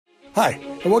Hi,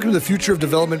 and welcome to the Future of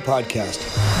Development podcast.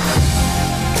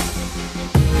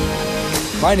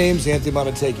 My name's Anthony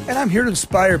Montague, and I'm here to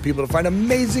inspire people to find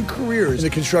amazing careers in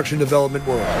the construction development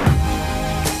world.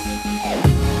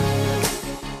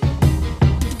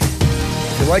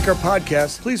 If you like our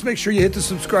podcast, please make sure you hit the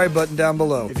subscribe button down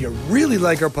below. If you really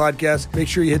like our podcast, make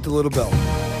sure you hit the little bell.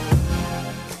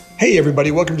 Hey everybody,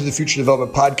 welcome to the Future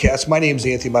Development Podcast. My name is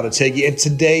Anthony Montague, and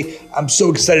today I'm so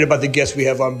excited about the guests we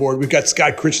have on board. We've got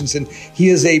Scott Christianson. He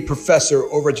is a professor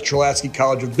over at the Trulaske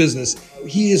College of Business.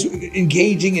 He is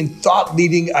engaging in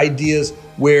thought-leading ideas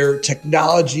where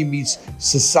technology meets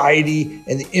society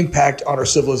and the impact on our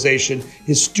civilization.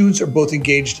 His students are both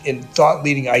engaged in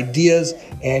thought-leading ideas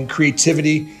and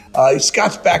creativity.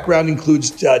 Scott's background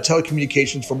includes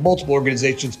telecommunications for multiple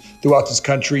organizations throughout this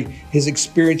country. His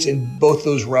experience in both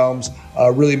those realms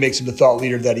really makes him the thought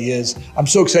leader that he is. I'm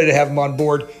so excited to have him on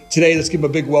board today. Let's give him a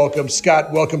big welcome.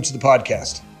 Scott, welcome to the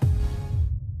podcast.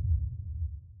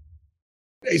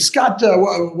 Hey, Scott,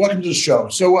 welcome to the show.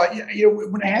 So,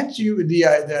 when I had you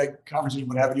the conversation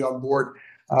when having you on board,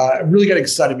 I really got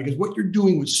excited because what you're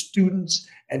doing with students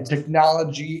and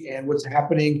technology and what's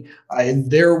happening in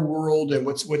their world and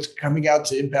what's coming out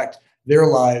to impact their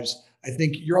lives, I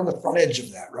think you're on the front edge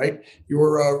of that, right?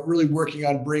 You're really working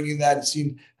on bringing that and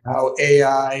seeing how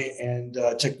AI and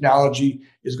technology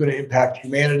is going to impact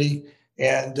humanity.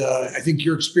 And I think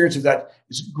your experience of that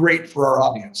is great for our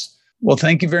audience. Well,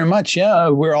 thank you very much. Yeah,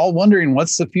 we're all wondering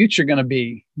what's the future going to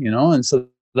be, and so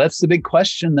that's the big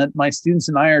question that my students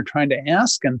and I are trying to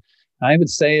ask. And I would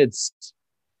say it's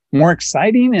more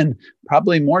exciting and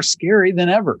probably more scary than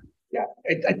ever. Yeah,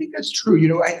 I think that's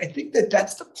true. I think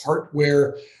that's the part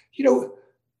where,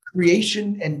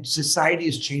 creation and society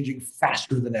is changing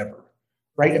faster than ever,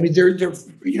 right? I mean,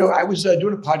 I was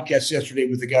doing a podcast yesterday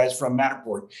with the guys from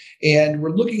Matterport, and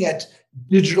we're looking at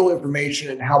digital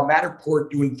information and how Matterport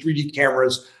doing 3D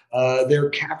cameras, they're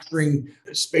capturing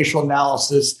spatial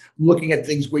analysis, looking at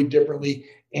things way differently.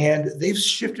 And they've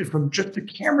shifted from just the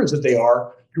cameras that they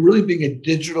are to really being a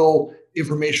digital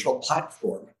informational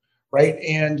platform, right?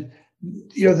 And,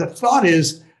 the thought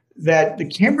is that the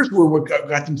cameras were what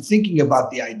got them thinking about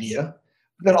the idea,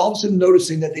 but then all of a sudden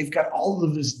noticing that they've got all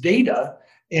of this data,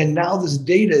 and now this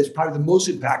data is probably the most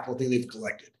impactful thing they've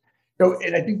collected.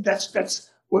 And I think that's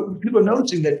what people are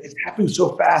noticing, that it's happening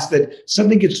so fast that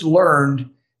something gets learned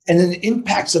and then the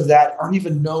impacts of that aren't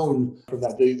even known from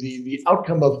that. The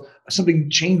outcome of something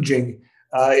changing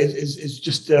is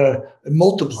just it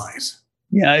multiplies.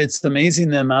 Yeah, it's amazing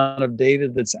the amount of data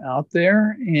that's out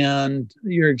there. And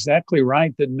you're exactly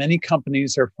right that many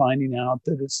companies are finding out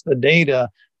that it's the data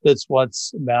that's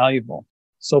what's valuable.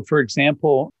 So, for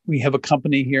example, we have a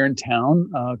company here in town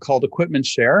called Equipment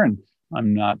Share, and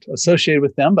I'm not associated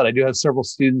with them, but I do have several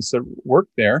students that work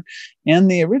there. And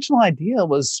the original idea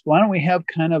was, why don't we have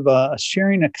kind of a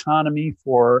sharing economy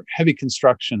for heavy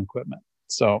construction equipment?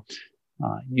 So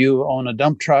you own a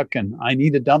dump truck and I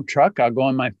need a dump truck. I'll go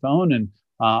on my phone and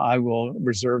I will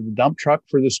reserve the dump truck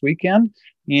for this weekend.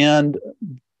 And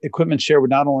Equipment Share would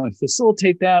not only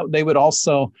facilitate that, they would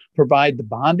also provide the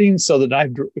bonding so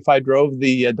that if I drove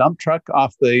the dump truck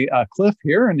off the cliff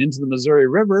here and into the Missouri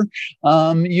River,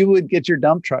 you would get your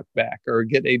dump truck back or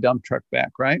get a dump truck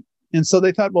back, right? And so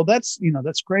they thought, well, that's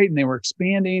great. And they were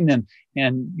expanding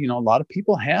and a lot of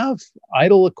people have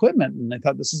idle equipment. And they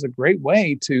thought this is a great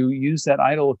way to use that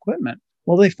idle equipment.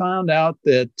 Well, they found out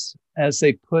that as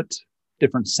they put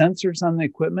different sensors on the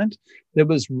equipment, there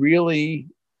was really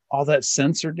all that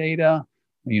sensor data,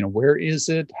 where is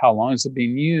it? How long is it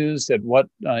being used? At what,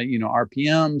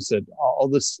 RPMs, at all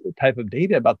this type of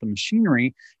data about the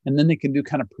machinery. And then they can do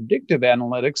kind of predictive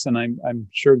analytics. And I'm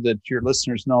sure that your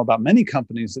listeners know about many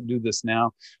companies that do this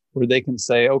now, where they can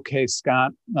say, okay,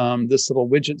 Scott, this little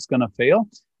widget's going to fail.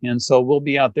 And so we'll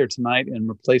be out there tonight and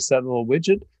replace that little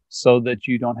widget so that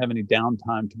you don't have any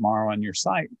downtime tomorrow on your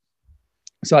site.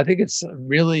 So I think it's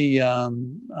really,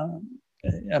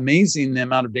 amazing the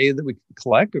amount of data that we can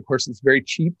collect. Of course, it's very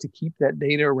cheap to keep that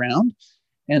data around.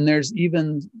 And there's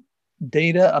even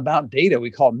data about data. We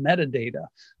call it metadata.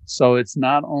 So it's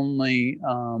not only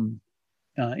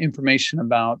information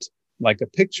about like a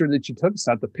picture that you took. It's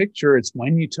not the picture, it's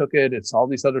when you took it. It's all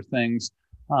these other things.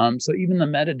 So even the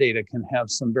metadata can have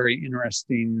some very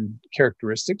interesting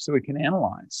characteristics that we can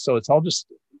analyze. So it's all just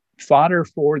fodder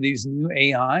for these new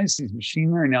AIs, these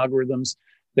machine learning algorithms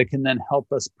that can then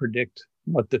help us predict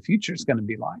what the future is going to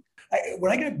be like.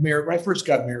 When I first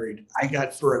got married, I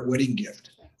got for a wedding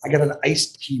gift, I got an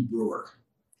iced tea brewer.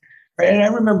 Right? And I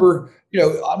remember,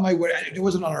 on my wedding, it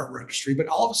wasn't on our registry, but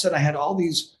all of a sudden I had all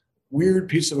these weird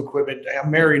pieces of equipment. I'm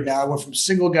married now. I went from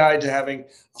single guy to having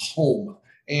a home.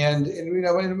 And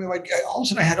like all of a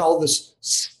sudden I had all these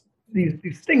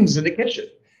things in the kitchen.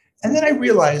 And then I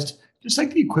realized, just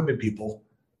like the equipment people,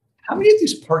 how many of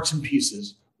these parts and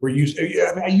pieces were used?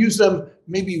 I use them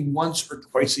maybe once or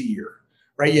twice a year,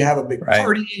 right? You have a big Right.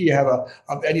 party,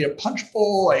 I need a punch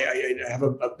bowl, I have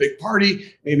a big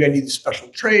party, maybe I need the special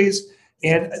trays.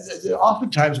 And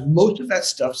oftentimes, most of that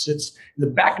stuff sits in the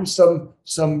back of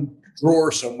some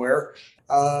drawer somewhere.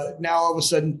 Now, all of a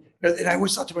sudden, and I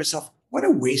always thought to myself, what a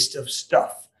waste of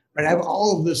stuff, right? I have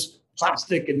all of this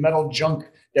plastic and metal junk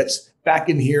that's back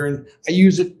in here, and I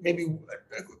use it maybe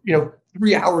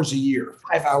 3 hours a year,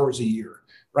 5 hours a year,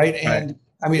 right? Right. And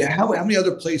I mean, how many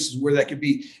other places where that could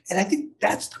be? And I think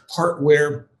that's the part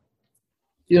where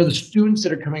the students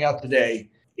that are coming out today,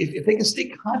 if they can stay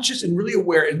conscious and really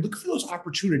aware and look for those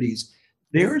opportunities,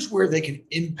 there's where they can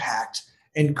impact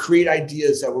and create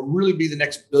ideas that will really be the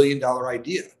next $1 billion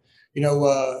idea.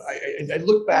 I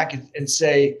look back and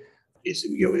say,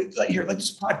 like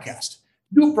this podcast.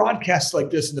 Do a broadcast like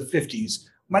this in the 50s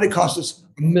might have cost us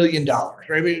 $1 million, right?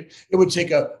 I mean, it would take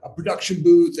a production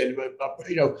booth and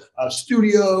a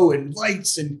studio and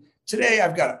lights. And today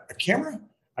I've got a camera,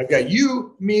 I've got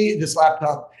you, me, this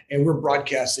laptop, and we're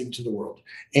broadcasting to the world.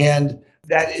 And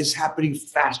that is happening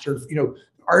faster.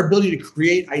 Our ability to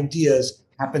create ideas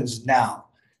happens now.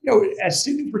 As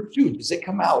sitting for students, they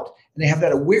come out and they have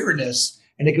that awareness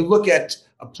and they can look at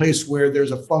a place where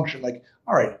there's a function like,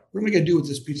 all right, what am I going to do with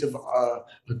this piece of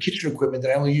kitchen equipment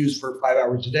that I only use for 5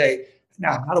 hours a day?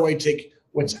 Now, how do I take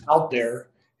what's out there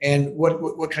and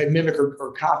what can I mimic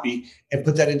or copy and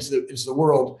put that into the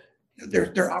world?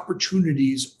 Their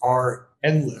opportunities are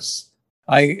endless.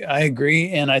 I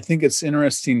agree. And I think it's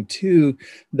interesting, too,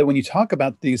 that when you talk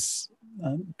about these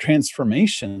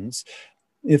transformations,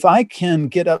 if I can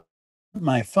get up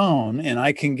my phone and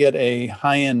I can get a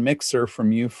high-end mixer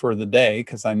from you for the day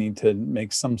because I need to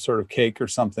make some sort of cake or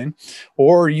something,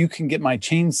 or you can get my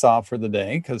chainsaw for the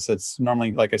day because it's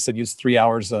normally, like I said, used 3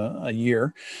 hours a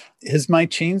year. Has my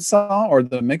chainsaw or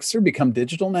the mixer become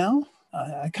digital now?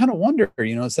 I kind of wonder,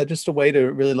 is that just a way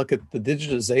to really look at the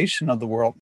digitization of the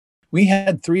world? We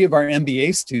had 3 of our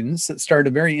MBA students that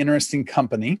started a very interesting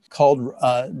company called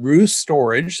Ruse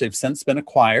Storage. They've since been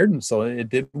acquired, and so it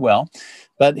did well.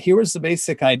 But here was the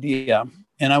basic idea.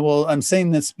 And I'm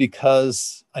saying this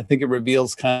because I think it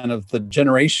reveals kind of the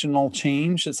generational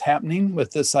change that's happening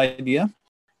with this idea.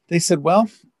 They said, well,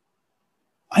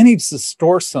 I need to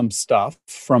store some stuff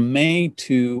from May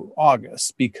to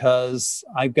August because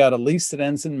I've got a lease that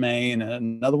ends in May and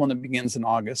another one that begins in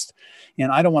August.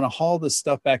 And I don't want to haul this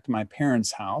stuff back to my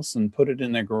parents' house and put it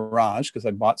in their garage because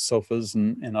I bought sofas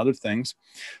and other things.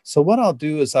 So what I'll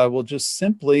do is I will just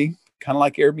simply, kind of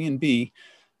like Airbnb,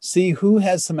 see who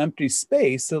has some empty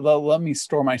space that they'll let me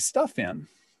store my stuff in.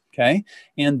 Okay.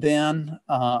 And then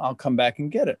I'll come back and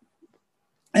get it.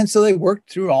 And so they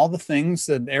worked through all the things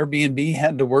that Airbnb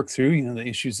had to work through, the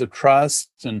issues of trust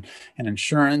and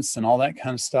insurance and all that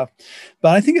kind of stuff.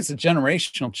 But I think it's a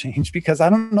generational change because I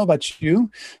don't know about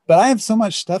you, but I have so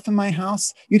much stuff in my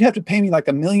house. You'd have to pay me like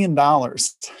 $1 million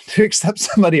to accept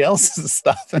somebody else's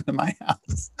stuff into my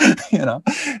house,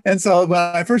 And so when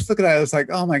I first looked at it, I was like,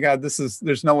 oh my God,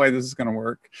 there's no way this is going to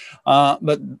work.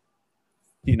 But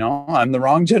I'm the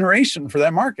wrong generation for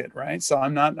that market, right? So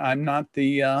I'm not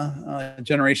the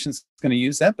generation that's going to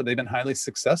use that, but they've been highly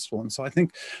successful. And so I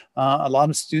think a lot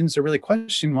of students are really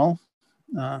questioning,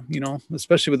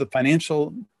 especially with the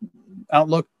financial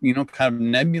outlook, kind of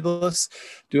nebulous.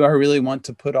 Do I really want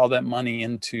to put all that money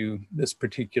into this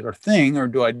particular thing, or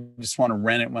do I just want to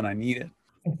rent it when I need it?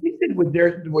 I think that what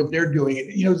they're doing,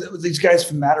 these guys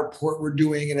from Matterport were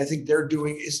doing, and I think they're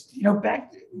doing is,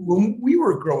 back when we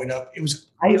were growing up, it was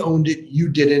I owned it, you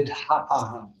didn't, ha ha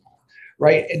ha,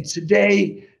 right? And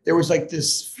today there was like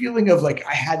this feeling of like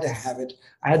I had to have it,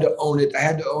 I had to own it, I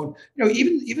had to own,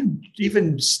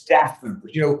 even staff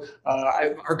members.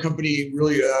 Our company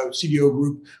really, CDO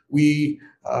Group, we're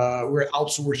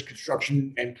outsourced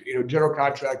construction and general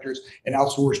contractors and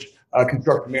outsourced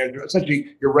construction manager.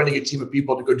 Essentially, you're running a team of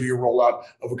people to go do your rollout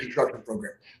of a construction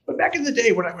program. But back in the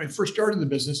day, when I first started the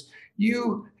business,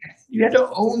 you had to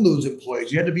own those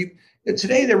employees. You had to be. And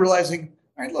today, they're realizing,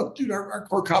 all right, look, dude, our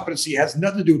core competency has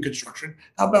nothing to do with construction.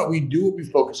 How about we do what we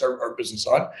focus our business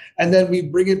on, and then we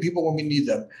bring in people when we need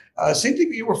them. Same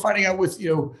thing we're finding out with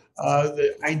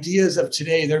the ideas of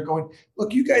today. They're going,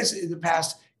 look, you guys in the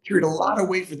past carried a lot of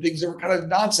weight for things that were kind of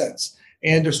nonsense.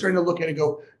 And they're starting to look at it and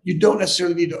go, you don't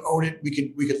necessarily need to own it. We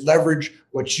could leverage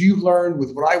what you've learned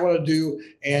with what I want to do.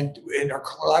 And in our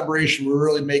collaboration, we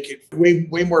really make it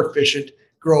way more efficient,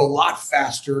 grow a lot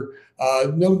faster.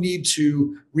 No need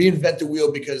to reinvent the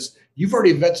wheel because you've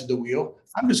already invented the wheel.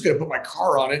 I'm just going to put my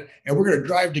car on it and we're going to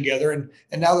drive together. And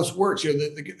now this works.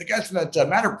 The guys from that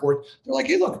Matterport, they're like,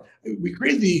 hey, look, we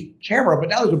created the camera, but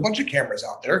now there's a bunch of cameras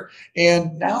out there.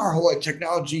 And now our whole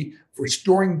technology for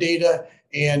storing data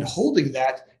and holding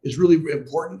that is really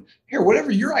important. Here,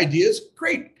 whatever your idea is,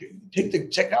 great. Take the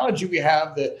technology we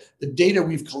have, the data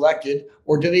we've collected,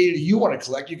 or the data you want to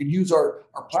collect. You can use our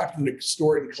platform to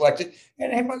store it and collect it.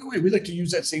 And hey, by the way, we like to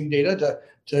use that same data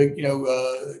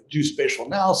to do spatial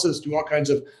analysis, do all kinds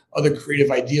of other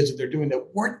creative ideas that they're doing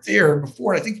that weren't there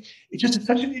before. And I think it's just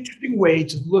such an interesting way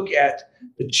to look at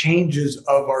the changes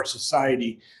of our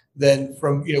society than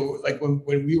from, like when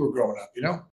we were growing up,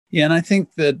 Yeah, and I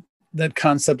think that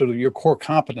concept of your core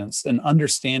competence and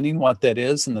understanding what that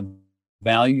is and the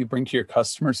value you bring to your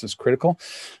customers is critical.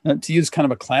 To use kind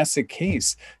of a classic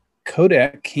case,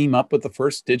 Kodak came up with the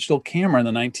first digital camera in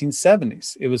the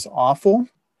 1970s. It was awful.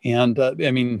 And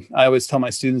I always tell my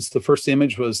students the first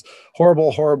image was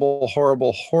horrible, horrible,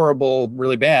 horrible, horrible,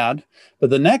 really bad.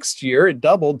 But the next year it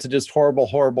doubled to just horrible,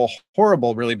 horrible,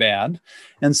 horrible, really bad,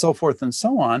 and so forth and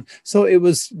so on. So it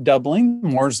was doubling.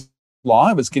 Moore's law.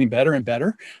 It was getting better and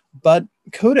better. But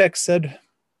Kodak said,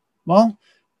 well,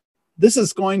 this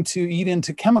is going to eat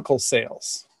into chemical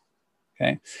sales.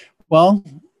 Okay. Well,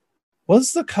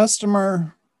 was the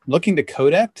customer looking to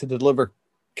Kodak to deliver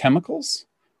chemicals?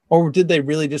 Or did they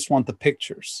really just want the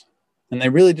pictures? And they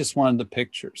really just wanted the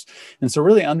pictures. And so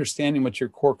really understanding what your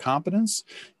core competence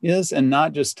is and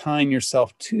not just tying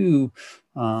yourself to,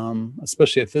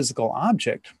 especially a physical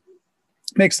object,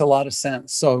 makes a lot of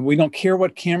sense. So we don't care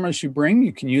what cameras you bring.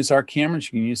 You can use our cameras,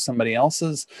 you can use somebody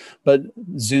else's. But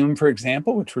Zoom, for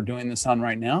example, which we're doing this on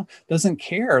right now, doesn't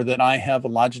care that I have a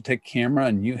Logitech camera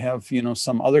and you have,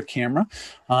 some other camera.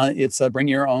 It's bring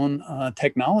your own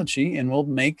technology and we'll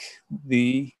make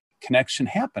the connection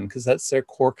happen because that's their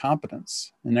core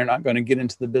competence. And they're not going to get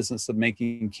into the business of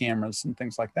making cameras and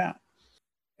things like that.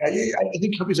 I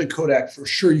think companies like Kodak, for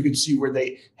sure, you can see where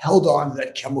they held on to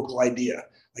that chemical idea.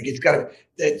 Like it's got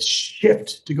that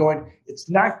shift to going, it's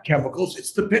not chemicals,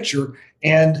 it's the picture.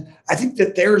 And I think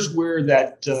that there's where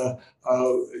that to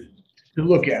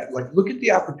look at, look at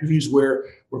the opportunities where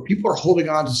people are holding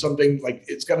on to something like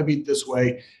it's got to be this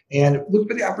way, and look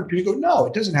for the opportunity to go, no,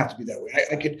 it doesn't have to be that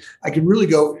way. I could really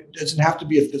go, it doesn't have to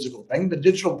be a physical thing. The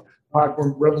digital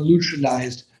platform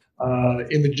revolutionized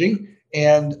imaging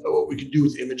and what we could do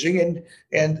with imaging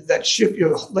and that shift,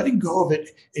 letting go of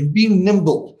it and being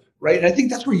nimble. Right. And I think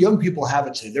that's where young people have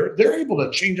it today. They're able to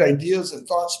change ideas and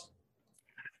thoughts.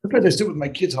 Sometimes I sit with my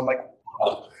kids, I'm like,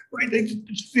 wow, right.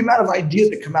 Just the amount of ideas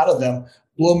that come out of them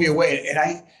blow me away.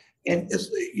 And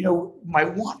it's, my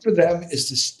want for them is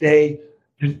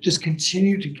to just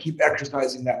continue to keep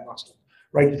exercising that muscle,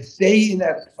 right? To stay in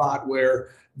that spot where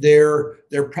they're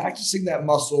practicing that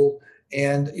muscle.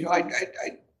 And,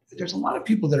 there's a lot of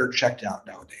people that are checked out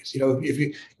nowadays. If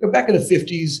you go back in the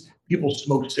 50s, people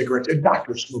smoked cigarettes and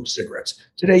doctors smoked cigarettes.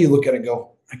 Today you look at it and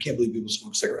go, I can't believe people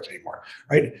smoke cigarettes anymore,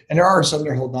 right? And there are some that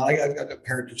are holding on. I've got a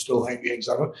parent who still hangs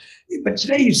on. But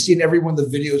today you see in every one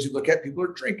of the videos you look at, people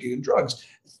are drinking and drugs.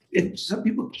 And some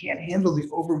people can't handle the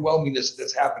overwhelmingness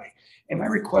that's happening. And my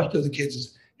request of the kids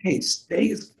is, hey,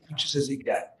 stay as conscious as you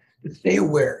can. Stay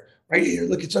aware, right?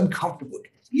 Look, it's uncomfortable.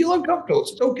 Feel uncomfortable.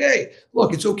 It's okay.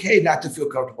 Look, it's okay not to feel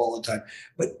comfortable all the time.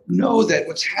 But know that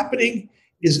what's happening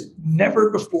is never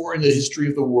before in the history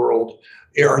of the world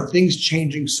are things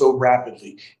changing so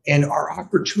rapidly, and our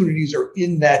opportunities are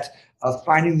in that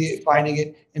finding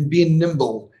it and being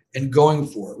nimble and going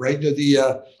for it. Right?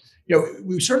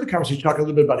 We started the conversation talking a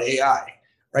little bit about AI,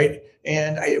 right?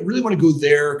 And I really want to go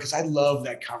there because I love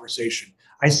that conversation.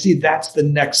 I see that's the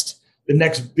next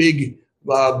big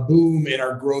boom in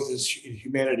our growth as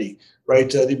humanity, right?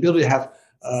 The ability to have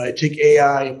take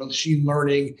AI and machine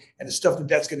learning and the stuff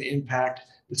that's going to impact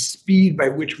the speed by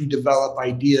which we develop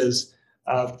ideas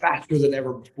faster than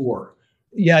ever before.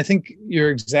 Yeah, I think you're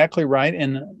exactly right.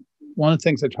 And one of the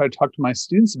things I try to talk to my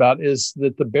students about is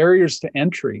that the barriers to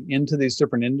entry into these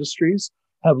different industries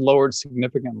have lowered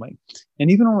significantly.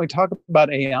 And even when we talk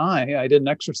about AI, I did an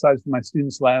exercise with my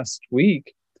students last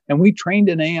week, and we trained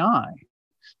an AI.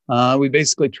 We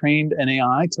basically trained an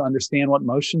AI to understand what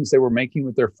motions they were making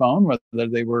with their phone, whether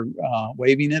they were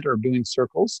waving it or doing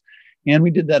circles. And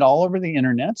we did that all over the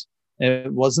internet.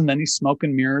 It wasn't any smoke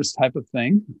and mirrors type of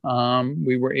thing.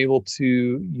 We were able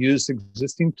to use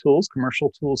existing tools,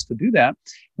 commercial tools to do that.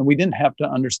 And we didn't have to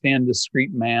understand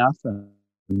discrete math and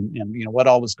what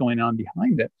all was going on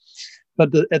behind it. But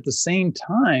at the same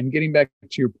time, getting back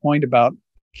to your point about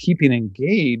keeping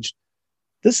engaged,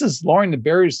 this is lowering the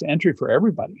barriers to entry for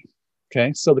everybody.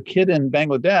 Okay. So the kid in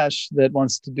Bangladesh that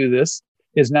wants to do this,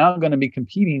 is now going to be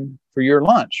competing for your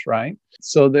lunch, right?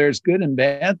 So there's good and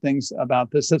bad things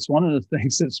about this. That's one of the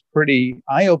things that's pretty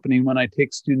eye-opening when I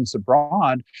take students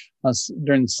abroad.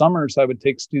 During the summers, I would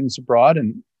take students abroad,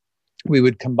 and we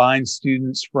would combine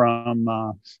students from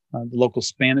the local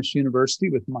Spanish university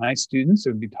with my students. It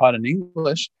would be taught in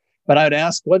English. But I would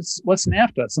ask, what's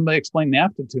NAFTA? Somebody explain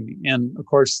NAFTA to me. And of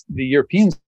course, the European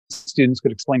students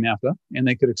could explain NAFTA, and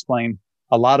they could explain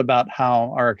a lot about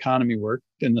how our economy worked.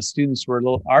 And our students were a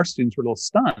little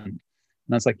stunned. And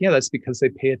I was like, yeah, that's because they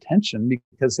pay attention,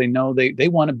 because they know they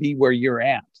want to be where you're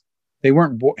at. They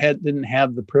didn't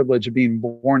have the privilege of being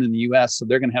born in the US, so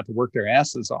they're going to have to work their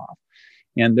asses off,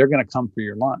 and they're going to come for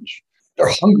your lunch. They're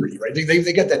hungry, right?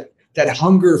 They get that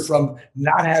hunger from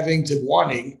not having to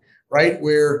wanting, right?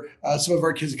 Where some of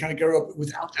our kids kind of grow up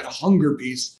without that hunger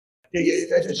piece.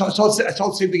 I saw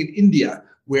the same thing in India,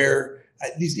 where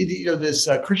this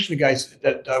Christian guy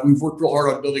that we've worked real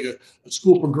hard on building a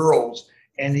school for girls.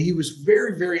 And he was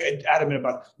very, very adamant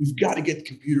about, we've got to get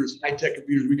computers, high-tech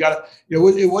computers. We got to,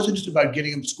 it wasn't just about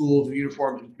getting them schools and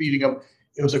uniforms and feeding them.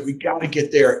 It was like, we got to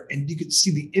get there. And you could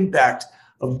see the impact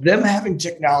of them having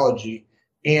technology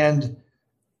and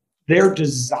their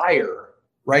desire,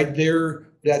 right?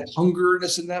 That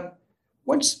hungerness in them.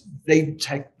 Once they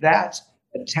take that,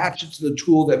 attach it to the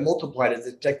tool that multiplied it,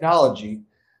 the technology,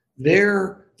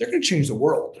 they're going to change the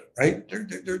world, right?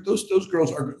 Those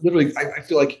girls are literally, I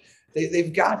feel like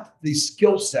they've got these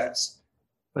skill sets,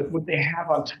 but what they have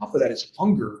on top of that is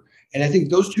hunger. And I think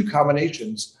those two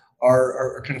combinations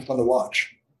are kind of fun to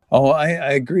watch. Oh, I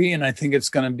agree. And I think it's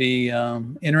going to be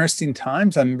interesting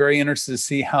times. I'm very interested to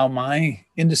see how my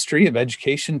industry of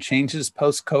education changes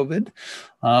post-COVID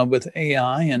with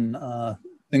AI and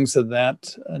things of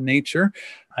that nature.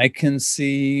 I can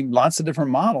see lots of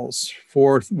different models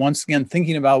for, once again,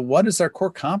 thinking about what is our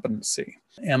core competency.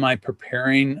 Am I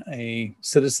preparing a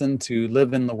citizen to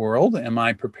live in the world? Am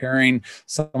I preparing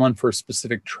someone for a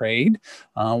specific trade?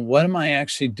 What am I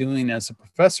actually doing as a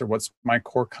professor? What's my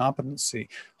core competency?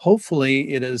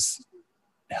 Hopefully, it is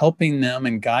helping them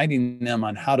and guiding them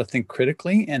on how to think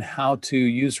critically and how to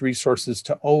use resources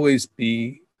to always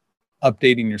be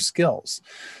updating your skills.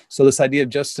 So this idea of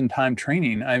just-in-time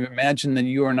training, I imagine that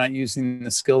you are not using the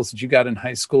skills that you got in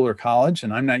high school or college,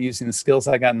 and I'm not using the skills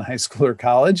I got in high school or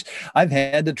college. I've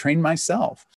had to train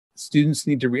myself. Students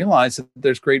need to realize that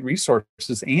there's great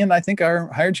resources, and I think our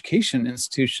higher education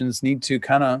institutions need to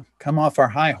kind of come off our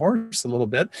high horse a little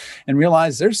bit and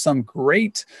realize there's some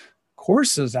great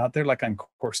courses out there, like on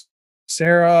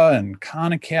Coursera and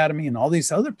Khan Academy and all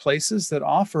these other places that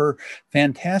offer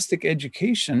fantastic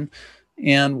education.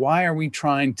 And why are we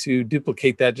trying to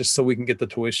duplicate that just so we can get the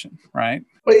tuition, right?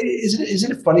 But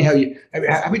isn't it funny how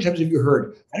how many times have you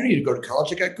heard, I don't need to go to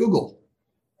college, I got Google,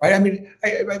 right? I mean,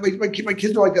 my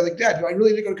kids are like that, do I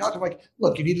really need to go to college? I'm like,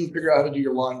 look, you need to figure out how to do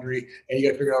your laundry, and you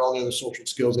got to figure out all the other social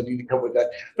skills that need to come with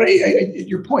that. But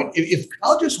your point, if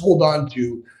colleges hold on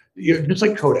to, just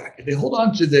like Kodak, if they hold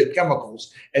on to the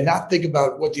chemicals and not think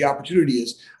about what the opportunity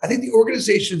is, I think the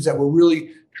organizations that will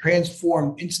really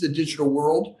transform into the digital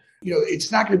world,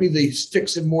 it's not going to be the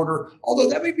sticks and mortar, although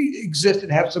that may exist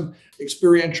and have some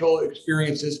experiential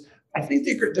experiences. I think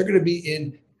they're going to be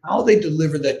in how they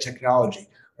deliver that technology,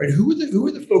 right? Who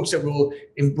are the folks that will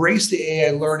embrace the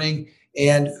AI learning,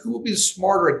 and who will be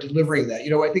smarter at delivering that?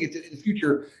 I think in the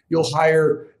future, you'll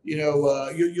hire,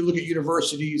 you look at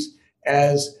universities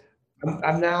as,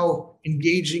 I'm now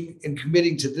engaging and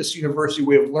committing to this university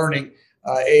way of learning,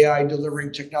 AI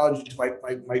delivering technology to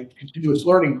my continuous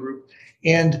learning group.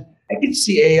 And I can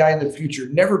see AI in the future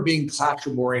never being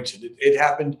classroom oriented.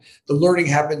 The learning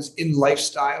happens in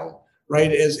lifestyle,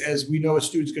 right? As we know, a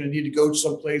student's going to need to go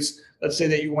someplace. Let's say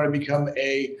that you want to become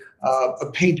a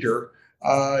painter,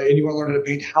 and you want to learn how to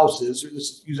paint houses, or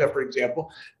let's use that for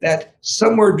example, that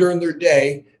somewhere during their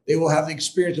day, they will have the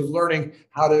experience of learning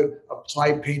how to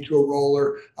apply paint to a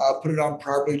roller, put it on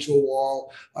properly to a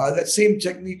wall. That same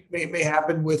technique may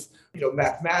happen with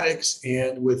mathematics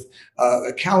and with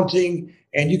accounting,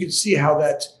 and you can see how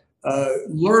that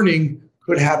learning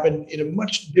could happen in a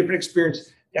much different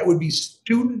experience that would be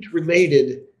student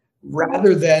related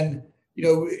rather than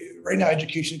right now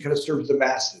education kind of serves the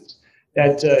masses.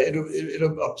 That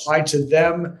it'll apply to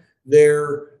them,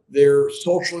 their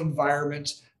social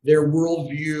environment, their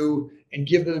worldview, and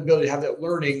give them the ability to have that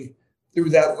learning through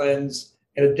that lens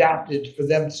and adapted for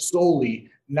them solely,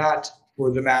 not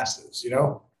for the masses,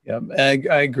 Yeah,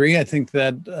 I agree. I think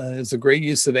that is a great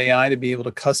use of AI to be able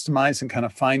to customize and kind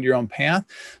of find your own path.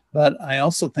 But I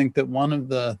also think that one of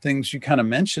the things you kind of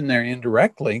mentioned there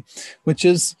indirectly, which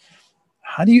is,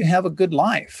 how do you have a good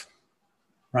life,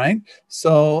 right?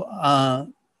 So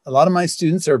a lot of my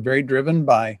students are very driven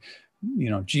by,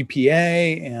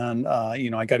 GPA and,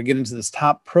 I got to get into this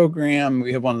top program.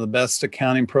 We have one of the best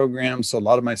accounting programs. So a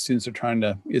lot of my students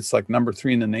are it's like number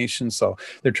 3 in the nation. So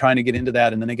they're trying to get into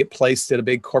that. And then they get placed at a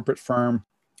big corporate firm.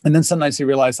 And then sometimes they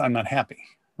realize I'm not happy.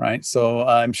 Right. So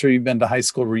I'm sure you've been to high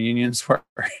school reunions where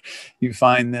you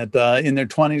find that in their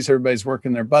 20s, everybody's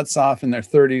working their butts off. In their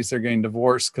 30s, they're getting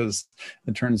divorced because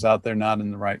it turns out they're not in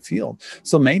the right field.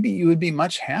 So maybe you would be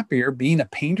much happier being a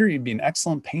painter. You'd be an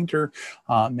excellent painter.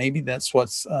 Maybe that's what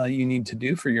you need to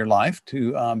do for your life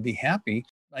to be happy.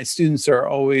 My students are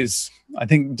always, I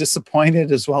think,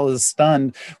 disappointed as well as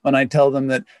stunned when I tell them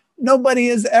that nobody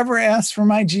has ever asked for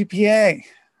my GPA.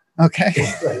 Okay.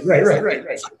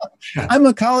 Right. I'm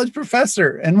a college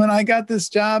professor. And when I got this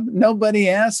job, nobody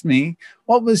asked me,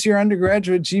 what was your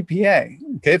undergraduate GPA?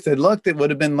 Okay. If they'd looked, it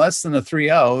would have been less than a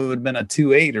 3.0. It would have been a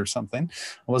 2.8 or something.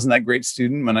 I wasn't that great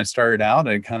student when I started out.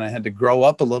 I kind of had to grow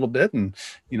up a little bit. And,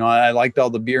 I liked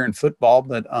all the beer and football,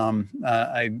 but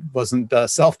I wasn't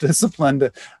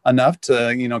self-disciplined enough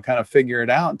to, kind of figure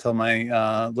it out until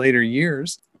my later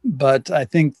years. But I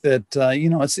think that,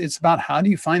 it's about how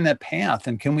do you find that path,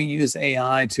 and can we use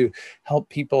AI to help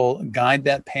people guide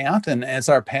that path, and as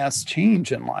our paths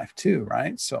change in life too,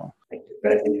 right? So,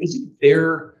 but I think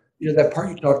that part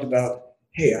you talked about,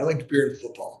 hey, I liked beer and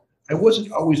football. I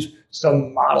wasn't always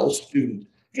some model student.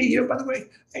 Hey, by the way,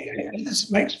 this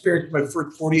is my experience. My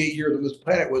first 48 years on this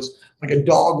planet was like a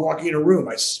dog walking in a room.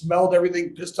 I smelled everything,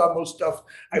 pissed on most stuff.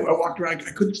 I walked around.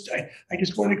 I couldn't stay. I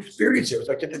just wanted to experience it. It was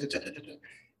like,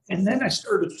 and then I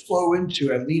started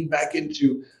to I leaned back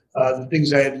into the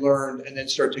things I had learned, and then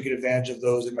started taking advantage of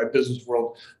those, in my business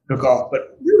world took off.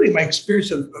 But really, my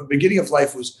experience of beginning of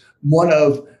life was one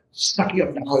of sucking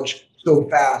up knowledge so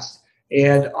fast,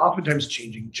 and oftentimes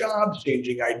changing jobs,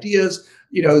 changing ideas.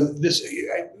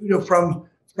 From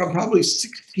probably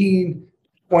 16,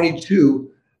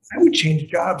 22, I would change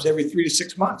jobs every 3 to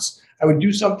 6 months. I would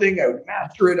do something, I would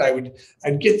master it,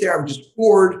 I'd get there, I'm just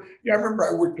bored. I remember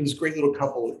I worked with this great little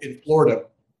couple in Florida.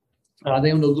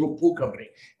 They owned a little pool company,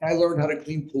 and I learned how to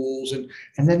clean pools. And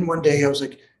then one day I was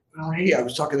like, well, hey, I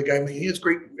was talking to the guy, I'm like, hey, it's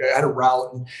great. I had a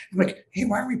route, and I'm like, hey,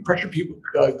 why don't we pressure people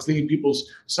cleaning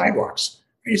people's sidewalks?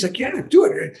 And he's like, yeah, do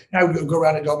it. And I would go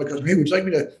around and tell my customer, hey, would you like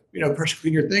me to pressure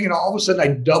clean your thing? And all of a sudden I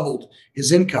doubled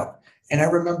his income. And I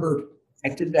remember I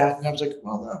did that, and I was like,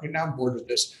 well, okay, now I'm bored with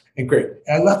this. And great.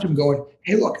 And I left him going,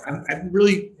 hey, look, I'm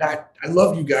really not, I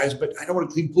love you guys, but I don't want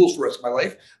to clean pools for the rest of my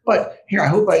life. But here, I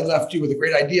hope I left you with a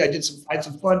great idea. I had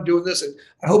some fun doing this, and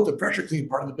I hope the pressure clean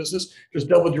part of the business just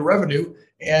doubled your revenue.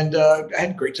 And I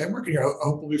had a great time working here. I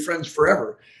hope we'll be friends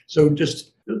forever. So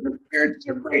just, those experiences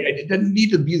are great. I didn't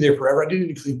need to be there forever. I didn't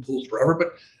need to clean pools forever, but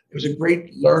it was a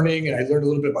great learning. And I learned a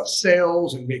little bit about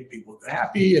sales and make people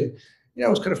happy. And, it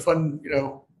was kind of fun,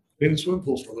 cleaning swimming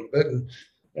pools for a little bit. And,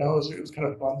 it was kind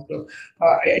of fun. So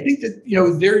I think that,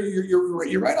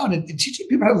 you're right on it. Teaching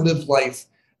people how to live life,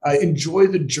 enjoy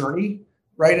the journey,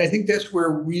 right? And I think that's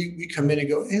where we come in and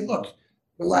go, hey, look,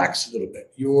 relax a little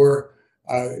bit.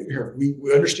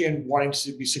 We understand wanting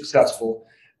to be successful,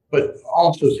 but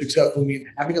also successful means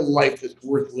having a life that's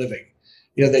worth living,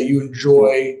 that you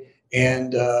enjoy,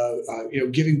 and,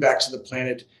 giving back to the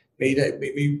planet.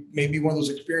 Maybe one of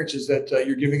those experiences that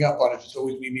you're giving up on. If it's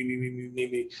always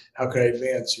me, how can I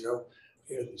advance?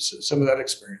 Some of that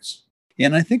experience. Yeah,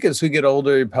 and I think as we get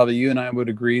older, probably you and I would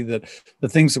agree that the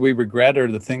things that we regret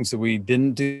are the things that we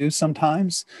didn't do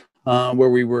sometimes,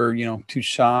 where we were, too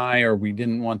shy, or we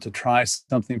didn't want to try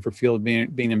something for fear of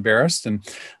being embarrassed. And,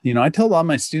 I tell a lot of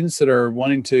my students that are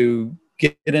wanting to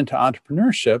get into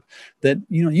entrepreneurship that,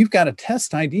 you've got to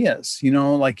test ideas,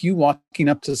 like you walking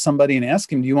up to somebody and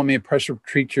asking, do you want me to pressure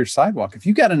treat your sidewalk? If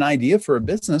you got an idea for a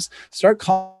business, start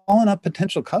calling up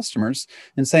potential customers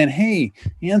and saying, hey,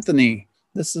 Anthony,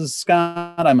 this is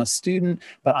Scott. I'm a student,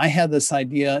 but I had this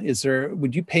idea.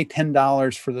 Would you pay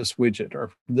 $10 for this widget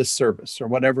or this service or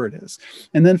whatever it is?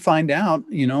 And then find out,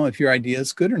 if your idea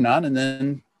is good or not, and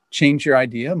then change your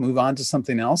idea, move on to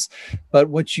something else. But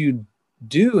what you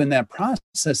do in that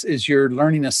process is you're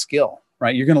learning a skill,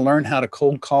 right? You're going to learn how to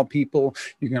cold call people.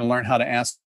 You're going to learn how to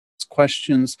ask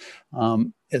questions.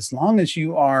 As long as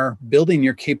you are building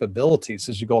your capabilities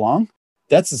as you go along,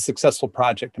 that's a successful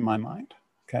project in my mind.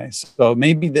 Okay, so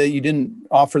maybe that you didn't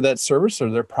offer that service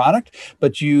or their product,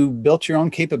 but you built your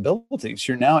own capabilities.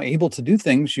 You're now able to do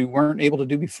things you weren't able to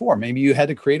do before. Maybe you had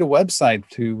to create a website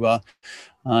to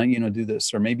do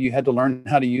this, or maybe you had to learn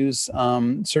how to use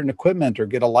certain equipment or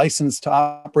get a license to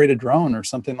operate a drone or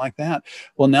something like that.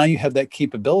 Well, now you have that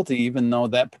capability, even though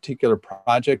that particular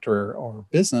project or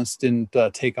business didn't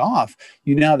take off.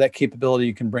 You now have that capability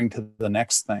you can bring to the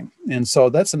next thing. And so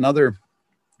that's another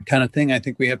kind of thing I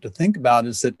think we have to think about,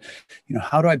 is that,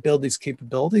 how do I build these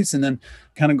capabilities? And then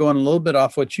kind of going a little bit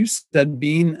off what you said,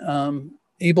 being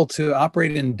able to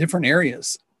operate in different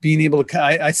areas, being able to,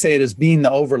 I say it as being the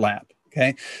overlap.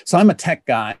 Okay. So I'm a tech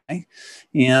guy,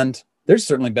 and there's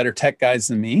certainly better tech guys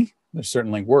than me. There's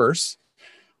certainly worse.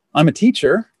 I'm a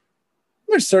teacher.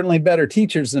 There's certainly better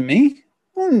teachers than me.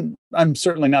 I'm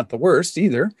certainly not the worst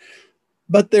either,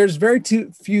 but there's very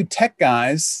few tech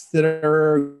guys that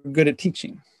are good at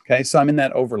teaching. Okay. So I'm in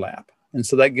that overlap. And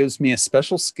so that gives me a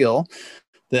special skill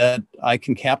that I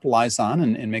can capitalize on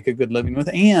and make a good living with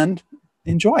and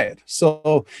enjoy it.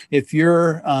 So if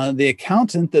you're the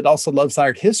accountant that also loves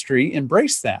art history,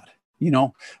 embrace that.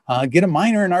 Get a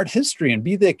minor in art history and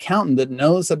be the accountant that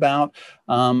knows about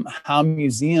how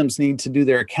museums need to do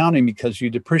their accounting, because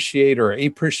you depreciate or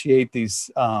appreciate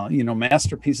these,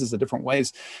 masterpieces of different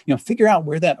ways. Figure out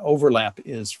where that overlap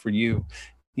is for you.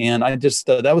 And I just,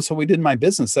 that was what we did in my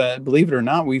business. Believe it or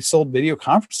not, we sold video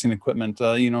conferencing equipment,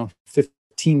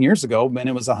 15 years ago, and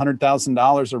it was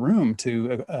 $100,000 a room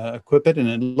to equip it, and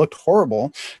it looked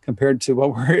horrible compared to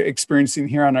what we're experiencing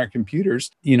here on our computers.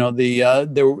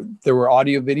 There were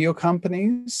audio video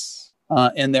companies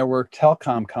and there were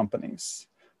telecom companies,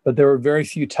 but there were very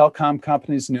few telecom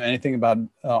companies that knew anything about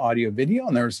audio video,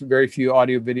 and there was very few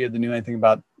audio video that knew anything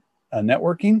about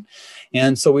networking.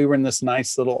 And so we were in this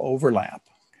nice little overlap.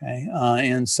 Okay.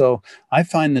 And so I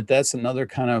find that that's another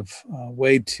kind of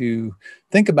way to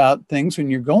think about things when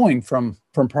you're going from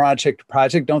project to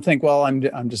project. Don't think, well,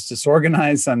 I'm just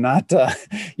disorganized. I'm not,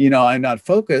 I'm not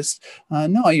focused.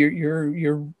 No,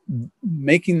 you're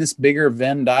making this bigger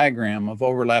Venn diagram of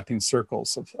overlapping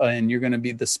circles, and you're going to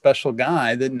be the special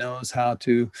guy that knows how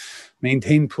to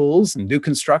maintain pools and do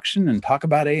construction and talk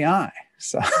about AI.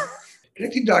 So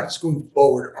connecting dots going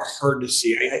forward are hard to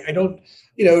see. I don't.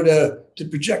 To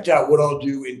project out what I'll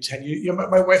do in 10 years.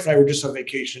 My wife and I were just on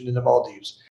vacation in the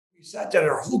Maldives. We sat down,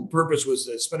 and our whole purpose was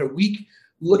to spend a week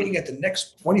looking at the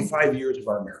next 25 years of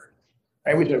our marriage.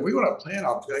 And we said, we want to plan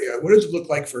out what does it look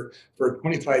like for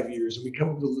 25 years? And we come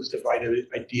up with a list of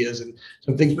ideas and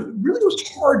some things, but it really was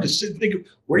hard to sit and think of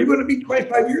where are you going to be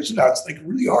 25 years from now? It's like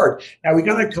really hard. Now we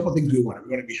got a couple of things we want. We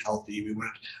want to be healthy. We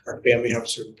want our family to have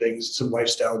certain things, some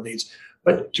lifestyle needs.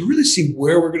 But to really see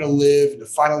where we're going to live, and to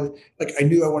finally, I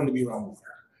knew I wanted to be around water.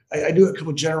 I knew a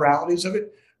couple of generalities of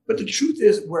it. But the truth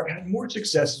is, where I had more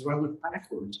success is when I look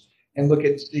backwards and look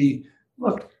at the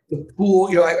pool.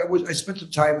 I spent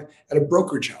some time at a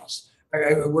brokerage house.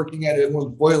 I working at one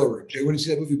of the boiler rooms. You want to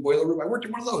see that movie Boiler Room? I worked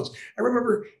in one of those. I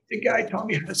remember the guy telling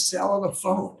me how to sell on the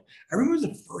phone. I remember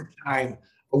the first time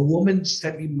a woman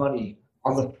sent me money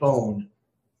on the phone,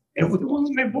 and with the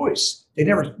woman in my voice. We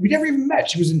never even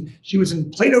met. She was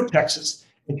in Plato, Texas,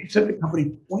 and she sent the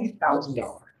company $20,000.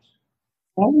 I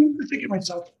remember thinking to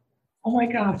myself, oh my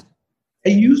God, I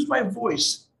used my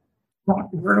voice to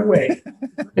talk to her in a way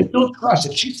that built trust.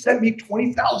 And she sent me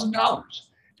 $20,000.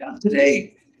 Now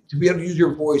today, to be able to use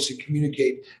your voice and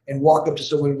communicate and walk up to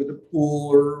someone with a pool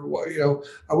or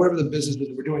whatever the business is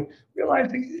that we're doing,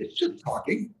 realizing it's just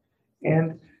talking.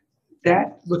 And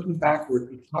that, looking backward,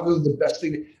 was probably the best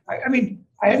thing. I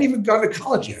hadn't even gone to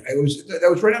college yet. I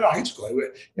was right out of high school.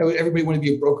 Everybody wanted to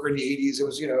be a broker in the 80s. It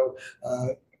was,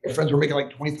 my friends were making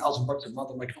like $20,000 a month.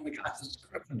 I'm like, oh my God, this is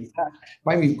going to be that.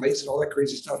 Miami Vice and all that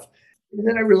crazy stuff. And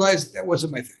then I realized that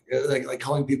wasn't my thing. Like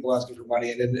calling people, asking for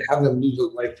money, and then having them lose their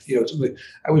life.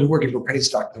 I was working for penny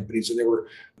stock companies, and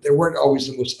they weren't always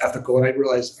the most ethical. And I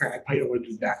realized, all right, I probably don't want to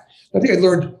do that. I think I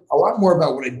learned a lot more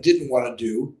about what I didn't want to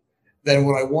do than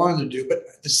what I wanted to do.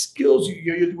 But the skills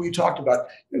we talked about,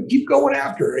 keep going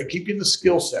after it, keep getting the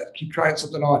skill set, keep trying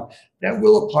something on. That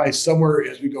will apply somewhere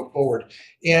as we go forward.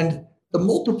 And the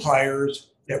multipliers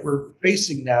that we're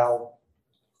facing now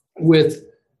with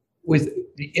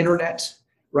the internet,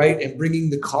 right, and bringing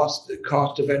the cost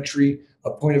of entry,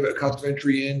 cost of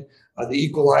entry in, the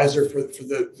equalizer for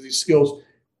the skills,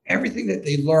 everything that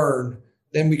they learn,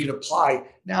 then we can apply.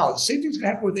 Now, the same thing's going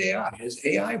to happen with AI. As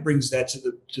AI brings that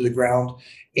to the ground,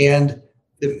 and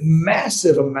the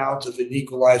massive amount of an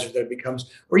equalizer that it becomes,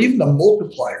 or even the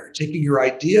multiplier, taking your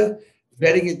idea,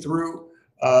 vetting it through.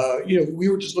 We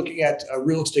were just looking at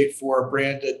real estate for a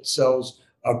brand that sells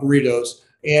burritos,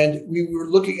 and we were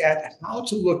looking at how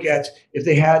to look at if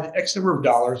they had X number of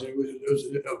dollars, and it was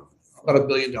about $1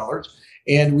 billion,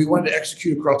 and we wanted to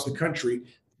execute across the country.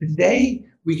 Today,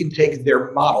 we can take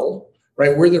their model,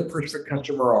 right? Where their perfect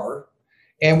customer are.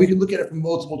 And we can look at it from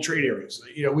multiple trade areas.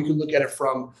 We can look at it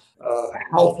from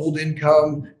household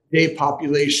income, day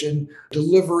population,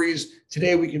 deliveries.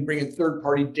 Today, we can bring in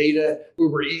third-party data,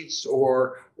 Uber Eats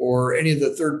or any of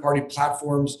the third-party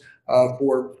platforms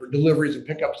for deliveries and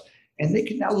pickups. And they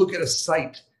can now look at a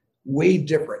site way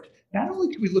different. Not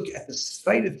only can we look at the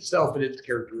site itself and its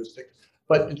characteristics,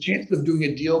 but the chances of doing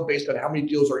a deal based on how many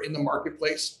deals are in the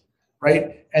marketplace,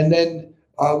 right? And then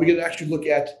we can actually look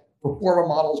at pro forma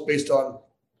models based on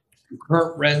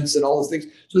current rents and all those things.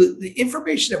 So the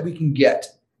information that we can get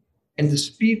and the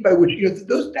speed by which,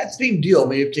 that same deal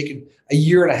may have taken a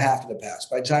year and a half in the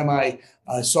past. By the time I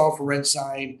saw for rent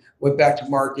sign, went back to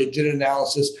market, did an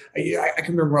analysis. I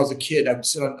can remember when I was a kid, I would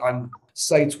sit on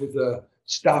sites with a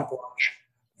stopwatch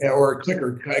or a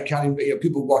clicker counting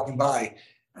people walking by.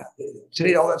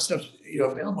 Today, all that stuff's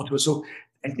available to us. So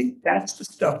I think that's the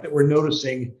stuff that we're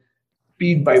noticing.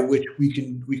 Speed by which we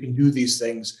can do these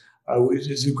things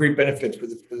is a great benefit for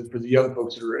the young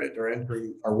folks that are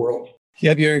entering our world.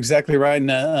 Yeah, you're exactly right.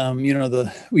 And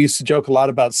we used to joke a lot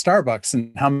about Starbucks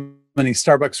and how many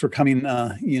Starbucks were coming,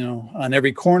 on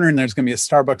every corner, and there's going to be a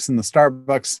Starbucks in the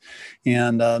Starbucks.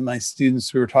 And my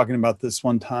students, we were talking about this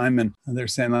one time, and they're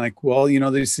saying like, well,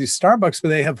 there's these Starbucks, but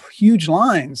they have huge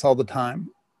lines all the time.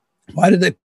 Why did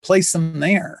they place them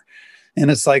there? And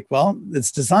it's like, well,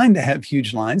 it's designed to have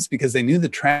huge lines because they knew the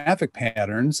traffic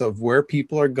patterns of where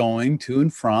people are going to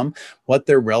and from, what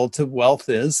their relative wealth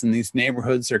is, and these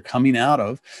neighborhoods they're coming out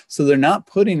of. So they're not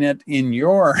putting it in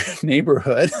your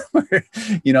neighborhood where,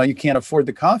 you can't afford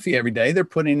the coffee every day. They're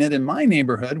putting it in my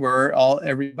neighborhood where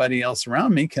everybody else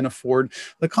around me can afford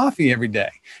the coffee every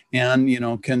day and,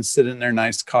 can sit in their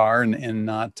nice car and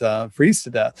not freeze to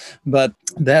death. But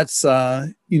that's,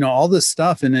 all this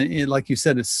stuff. And it, like you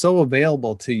said, it's so available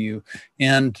to you,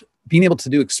 and being able to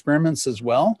do experiments as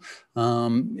well.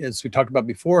 As we talked about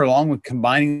before, along with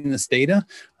combining this data,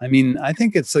 I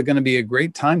think it's going to be a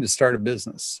great time to start a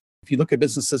business. If you look at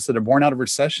businesses that are born out of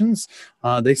recessions,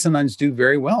 they sometimes do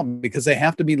very well because they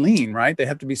have to be lean, right? They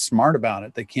have to be smart about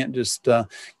it. They can't just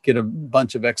get a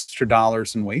bunch of extra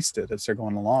dollars and waste it as they're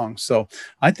going along. So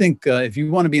I think if you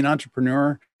want to be an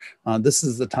entrepreneur, this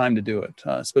is the time to do it,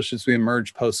 especially as we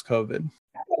emerge post-COVID.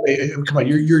 Come on,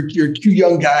 you're two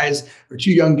young guys or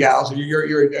two young gals, or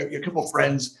you're a couple of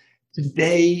friends.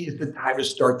 Today is the time to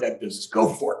start that business. Go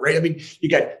for it, right? You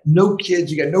got no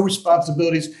kids, you got no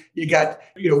responsibilities, you got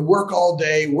work all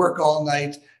day, work all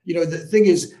night. The thing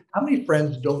is, how many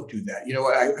friends don't do that?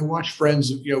 I watch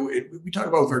friends. We talk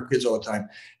about with our kids all the time.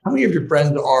 How many of your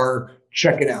friends are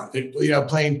checking out?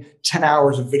 Playing 10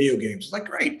 hours of video games. It's like,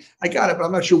 great, I got it, but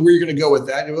I'm not sure where you're going to go with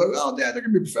that. And you're like, oh, Dad, they're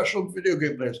going to be professional video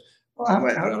game players. Well,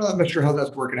 I'm not sure how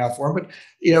that's working out for them.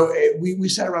 But we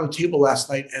sat around the table last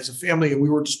night as a family, and we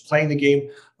were just playing the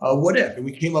game. What if? And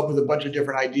we came up with a bunch of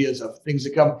different ideas of things to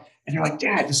come. And they're like,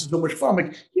 Dad, this is so much fun. I'm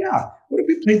like, yeah. What if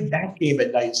we played that game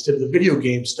at night instead of the video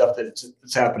game stuff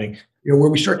that's happening? Where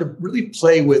we start to really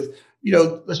play with,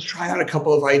 let's try out a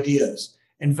couple of ideas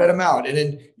and vet them out. And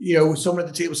then, someone at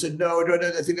the table said, no,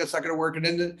 I think that's not going to work. And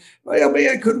then, well, yeah, maybe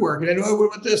it could work. And then, what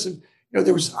about this? And,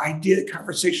 there was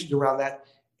conversations around that.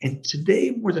 And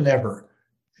today, more than ever,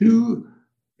 two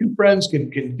friends can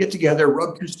get together,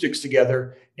 rub two sticks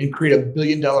together, and create $1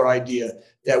 billion idea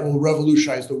that will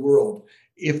revolutionize the world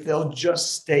if they'll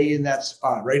just stay in that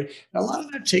spot, right? And a lot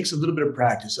of that takes a little bit of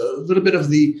practice, a little bit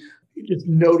of just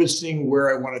noticing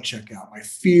where I want to check out, my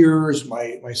fears,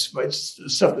 my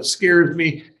stuff that scares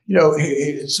me.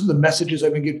 Some of the messages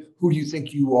I've been getting. Who do you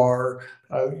think you are?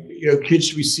 Kids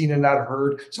should be seen and not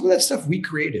heard. Some of that stuff we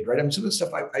created, right? Some of the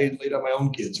stuff I laid on my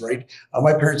own kids, right?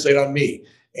 My parents laid on me,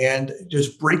 and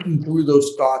just breaking through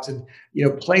those thoughts and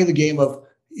playing the game of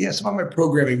some of my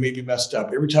programming may be messed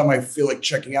up. Every time I feel like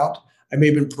checking out, I may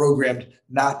have been programmed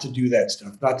not to do that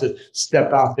stuff, not to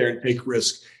step out there and take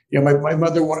risks. My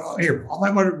mother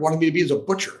wanted me to be as a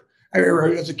butcher. I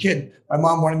remember as a kid, my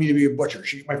mom wanted me to be a butcher.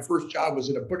 My first job was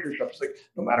in a butcher shop. It's like,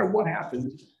 no matter what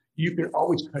happens, you can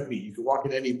always cut meat. You can walk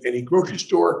in any grocery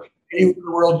store, anywhere in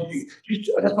the world.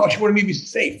 That's all. She wanted me to be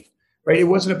safe, right? It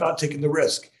wasn't about taking the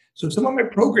risk. So some of my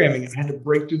programming, I had to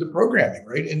break through the programming,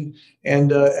 right? And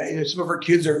some of our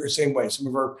kids are the same way. Some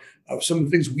of the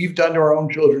things we've done to our own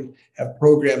children have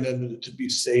programmed them to be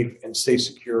safe and stay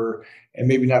secure, and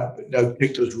maybe not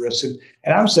take those risks.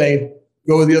 And I'm saying,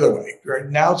 go the other way. Right?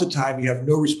 Now's the time. You have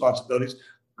no responsibilities.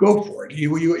 Go for it.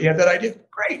 You have that idea?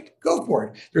 Great. Go for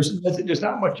it. There's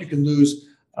not much you can lose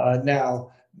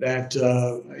now. That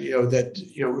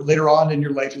later on in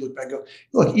your life you look back and go,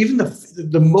 look, even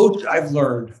the most I've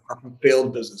learned are from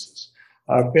failed businesses,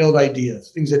 failed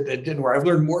ideas, things that didn't work. I've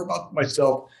learned more about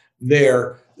myself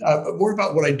there, more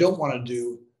about what I don't want to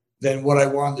do than what I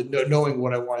wanted to knowing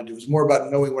what I want to do. It's more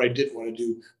about knowing what I didn't want to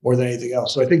do more than anything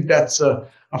else. So I think that's a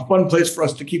fun place for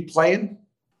us to keep playing.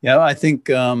 Yeah, I think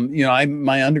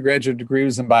my undergraduate degree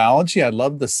was in biology. I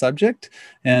loved the subject,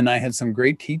 and I had some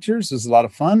great teachers. It was a lot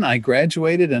of fun. I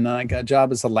graduated, and I got a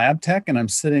job as a lab tech, and I'm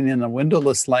sitting in a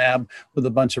windowless lab with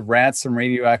a bunch of rats and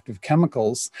radioactive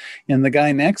chemicals. And the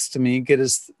guy next to me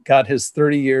got his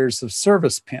 30 years of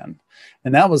service pin.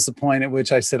 And that was the point at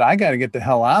which I said, I got to get the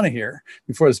hell out of here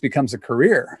before this becomes a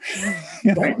career,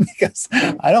 Right. because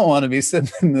I don't want to be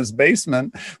sitting in this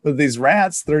basement with these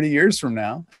rats 30 years from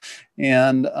now.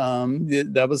 And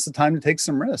that was the time to take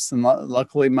some risks. And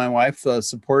luckily, my wife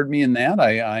supported me in that.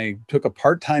 I took a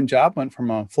part-time job, went from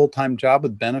a full-time job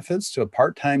with benefits to a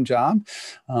part-time job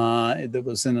that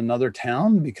was in another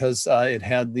town because it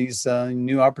had these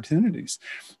new opportunities.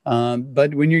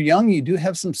 But when you're young, you do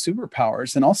have some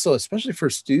superpowers. And also, especially for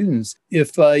students,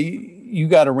 if you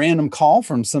got a random call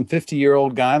from some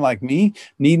 50-year-old guy like me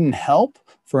needing help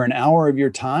for an hour of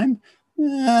your time,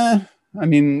 I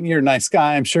mean, you're a nice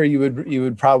guy. I'm sure you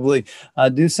would probably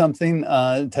do something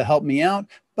to help me out.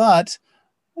 But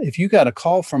if you got a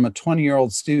call from a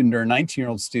 20-year-old student or a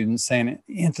 19-year-old student saying,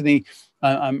 Anthony,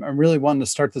 I'm really wanting to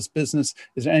start this business.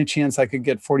 Is there any chance I could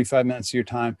get 45 minutes of your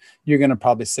time? You're going to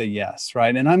probably say yes,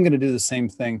 right? And I'm going to do the same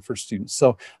thing for students.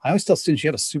 So I always tell students, you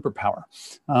have a superpower.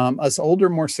 Us older,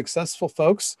 more successful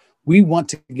folks, we want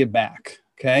to give back,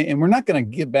 okay? And we're not going to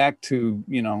give back to,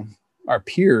 our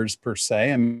peers per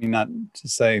se. I mean, not to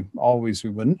say always we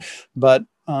wouldn't, but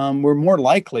we're more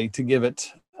likely to give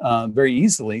it very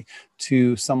easily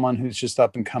to someone who's just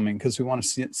up and coming because we want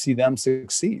to see them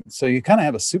succeed. So you kind of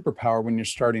have a superpower when you're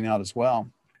starting out as well.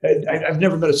 I've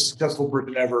never met a successful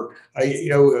person ever.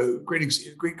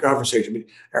 Great conversation. I mean,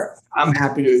 I'm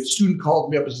happy to. A student called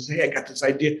me up and says, "Hey, I got this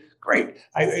idea. Great.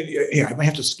 I might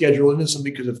have to schedule into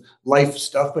something because of life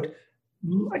stuff, but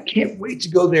I can't wait to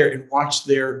go there and watch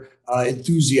their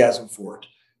enthusiasm for it.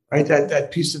 Right,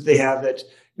 that piece that they have. That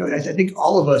I think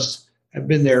all of us have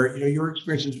been there. Your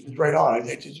experience is right on.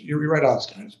 You're right on,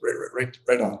 Stein. It's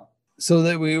right on. So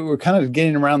that we were kind of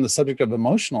getting around the subject of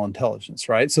emotional intelligence,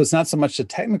 right? So it's not so much the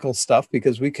technical stuff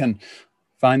because we can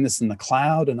find this in the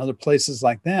cloud and other places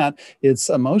like that. It's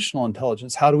emotional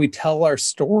intelligence. How do we tell our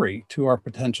story to our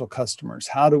potential customers?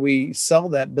 How do we sell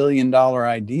that $1 billion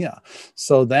idea?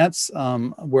 So that's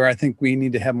where I think we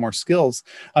need to have more skills.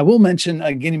 I will mention,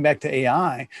 getting back to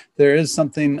AI, there is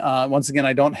something, once again,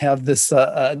 I don't have this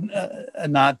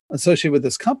not associated with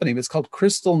this company, but it's called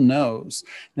Crystal Knows.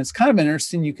 And it's kind of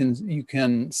interesting. You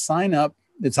can sign up.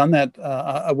 It's on that.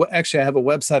 Actually, I have a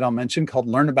website I'll mention called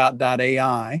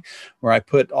learnabout.ai, where I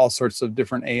put all sorts of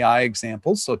different AI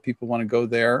examples. So if people want to go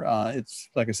there, it's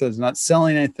like I said, it's not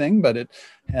selling anything, but it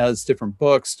has different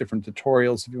books, different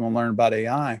tutorials if you want to learn about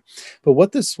AI. But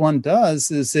what this one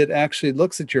does is it actually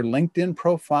looks at your LinkedIn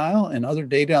profile and other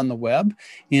data on the web,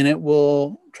 and it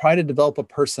will try to develop a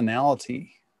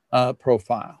personality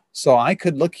profile. So I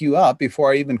could look you up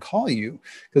before I even call you,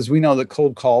 because we know that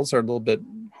cold calls are a little bit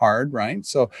hard, right?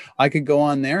 So I could go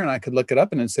on there and I could look it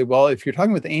up and say, well, if you're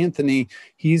talking with Anthony,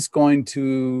 he's going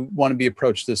to want to be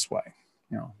approached this way.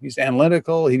 He's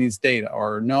analytical, he needs data,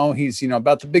 or no, he's,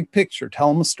 about the big picture, tell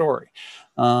him a story.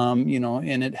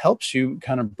 And it helps you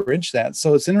kind of bridge that.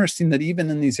 So it's interesting that even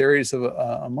in these areas of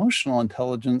emotional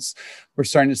intelligence, we're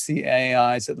starting to see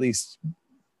AIs at least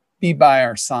be by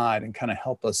our side and kind of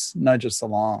help us, nudge us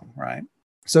along, right?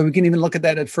 So we can even look at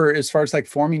that for as far as like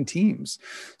forming teams.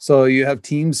 So you have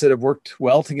teams that have worked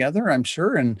well together, I'm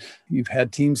sure, and you've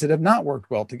had teams that have not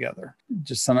worked well together.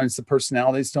 Just sometimes the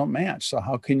personalities don't match. So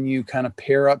how can you kind of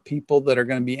pair up people that are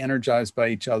going to be energized by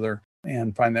each other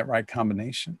and find that right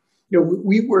combination?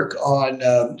 We work on,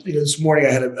 this morning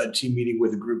I had a team meeting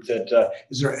with a group that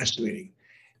is their estimating.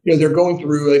 They're going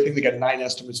through, I think they got 9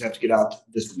 estimates they have to get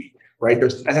out this week, right?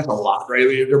 That's a lot, right? I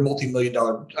mean, they're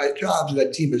multi-million-dollar jobs, and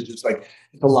that team is just like,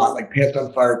 it's a lot, like pants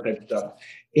on fire type stuff.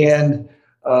 And,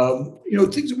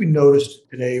 things that we noticed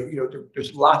today,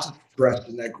 there's lots of stress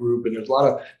in that group, and there's a lot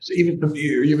of, so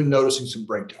you're even noticing some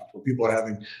breakdowns where people are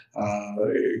having,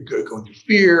 going through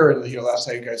fear. And, last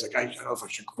night, guys like, I don't know if I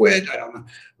should quit. I don't know.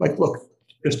 Like, look,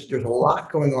 there's a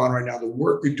lot going on right now. The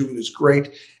work we're doing is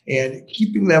great, and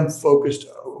keeping them focused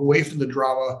away from the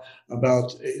drama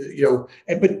about,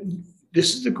 but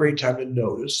this is a great time to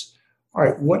notice, all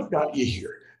right, what got you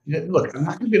here? Look, I'm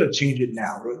not going to be able to change it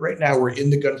now. Right now, we're in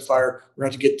the gunfire. We're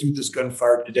going to get through this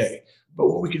gunfire today. But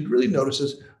what we can really notice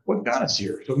is what got us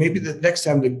here. So maybe the next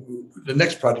time, the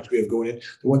next projects we have going in,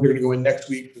 the ones that are going to go in next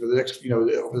week, for the next,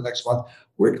 over the next month,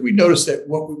 where can we notice that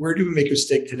where do we make a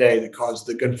mistake today that caused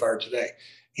the gunfire today?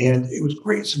 And it was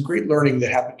great, some great learning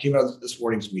that came out of this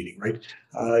morning's meeting, right?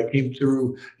 It came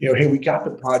through, hey, we got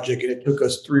the project and it took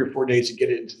us 3 or 4 days to get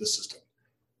it into the system.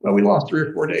 Well, we lost 3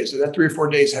 or 4 days. So that 3 or 4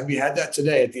 days, had we had that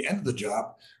today at the end of the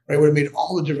job, right, would have made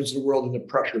all the difference in the world in the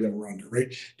pressure that we're under,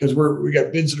 right? Because we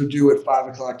got bids that are due at 5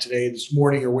 o'clock today. This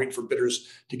morning, we're waiting for bidders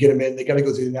to get them in. They got to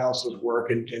go through the analysis work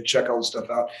and check all the stuff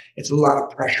out. It's a lot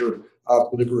of pressure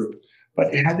for the group.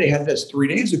 But had they had this 3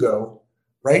 days ago,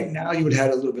 right now you would have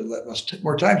had a little bit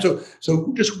more time.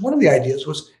 So just one of the ideas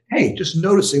was, hey, just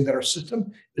noticing that our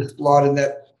system is flawed and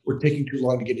that we're taking too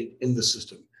long to get it in the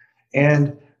system.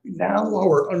 And now, while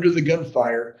we're under the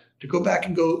gunfire, to go back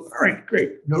and go, all right,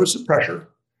 great, notice the pressure.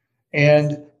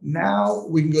 And now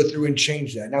we can go through and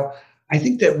change that. Now, I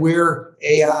think that where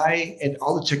AI and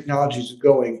all the technologies are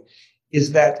going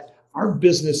is that our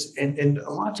business and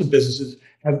lots of businesses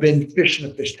have been fish in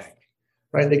a fish tank,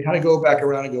 right? They kind of go back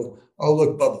around and go, oh,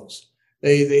 look, bubbles.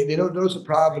 They don't notice a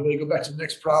problem, and they go back to the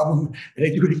next problem and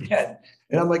they do it again.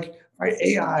 And I'm like, all right,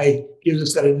 AI gives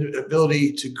us that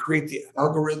ability to create the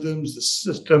algorithms, the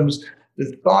systems,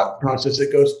 the thought process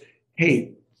that goes,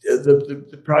 hey,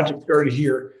 the project started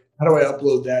here. How do I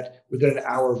upload that within an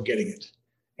hour of getting it?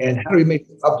 And how do we make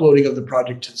the uploading of the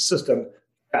project to the system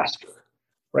faster,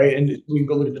 right? And we can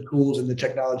go look at the tools and the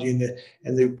technology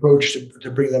and the approach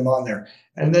to bring them on there.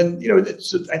 And then,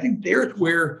 I think there's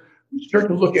where we start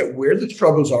to look at where the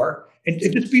struggles are and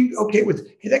just being okay with,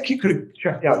 hey, that kid could have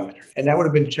checked out yesterday, and that would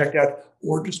have been checked out,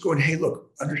 or just going, hey, look,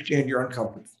 understand you're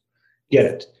uncomfortable. Get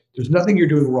it. There's nothing you're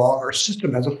doing wrong. Our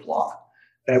system has a flaw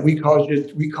that we caused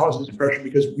this pressure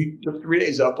because we took 3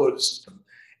 days to upload the system.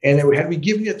 And had we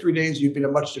given you 3 days, you'd been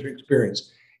a much different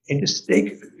experience. And just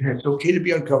it's okay to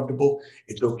be uncomfortable.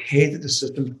 It's okay that the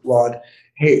system's flawed.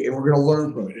 Hey, and we're going to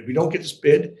learn from it. If we don't get this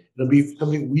bid, it'll be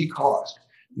something we caused.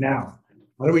 Now,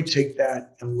 how do we take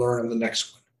that and learn on the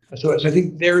next one? So I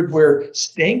think there's where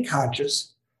staying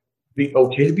conscious, be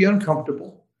okay to be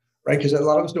uncomfortable, right? Because a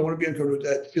lot of us don't want to be uncomfortable.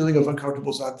 That feeling of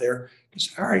uncomfortable is not there.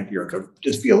 Just, all right, you're uncomfortable.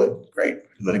 Just feel it. Great.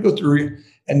 Let it go through you.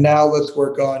 And now let's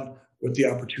work on what the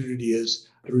opportunity is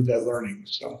through that learning.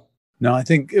 So. No, I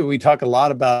think we talk a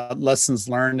lot about lessons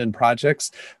learned in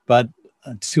projects, but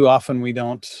too often we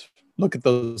don't look at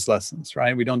those lessons,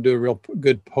 right? We don't do a real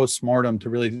good postmortem to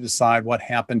really decide what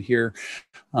happened here.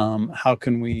 How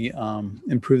can we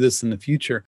improve this in the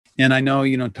future? And I know,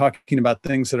 talking about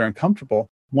things that are uncomfortable,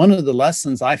 one of the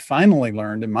lessons I finally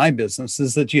learned in my business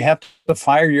is that you have to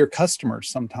fire your customers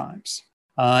sometimes.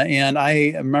 And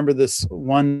I remember this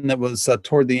one that was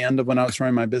toward the end of when I was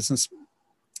running my business.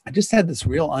 I just had this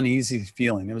real uneasy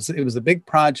feeling. It was a big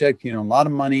project, a lot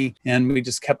of money, and we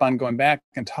just kept on going back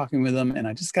and talking with them. And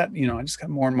I just got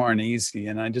more and more uneasy,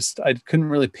 and I couldn't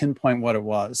really pinpoint what it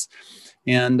was.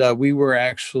 And we were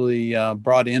actually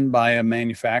brought in by a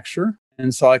manufacturer.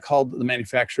 And so I called the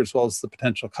manufacturer as well as the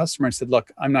potential customer. I said,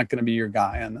 look, I'm not going to be your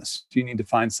guy on this. You need to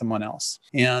find someone else.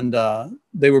 And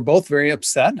they were both very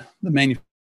upset. The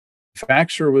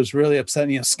manufacturer was really upset.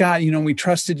 Scott, we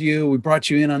trusted you. We brought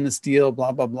you in on this deal,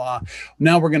 blah, blah, blah.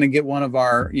 Now we're going to get one of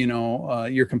our,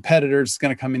 your competitors is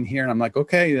going to come in here. And I'm like,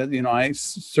 okay, I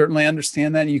certainly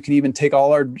understand that. You can even take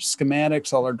all our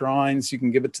schematics, all our drawings. You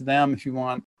can give it to them if you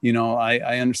want.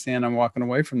 I understand I'm walking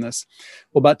away from this.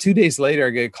 Well, about 2 days later, I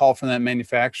get a call from that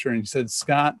manufacturer and he said,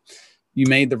 Scott, you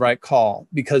made the right call,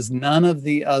 because none of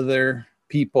the other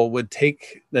people would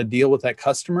take the deal with that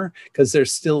customer because they're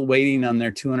still waiting on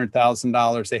their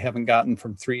 $200,000 they haven't gotten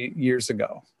from 3 years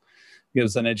ago. It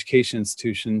was an education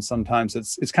institution. Sometimes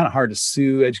it's kind of hard to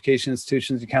sue education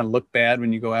institutions. You kind of look bad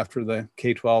when you go after the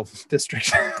K-12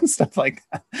 district and stuff like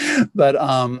that. But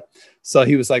so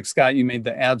he was like, Scott, you made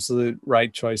the absolute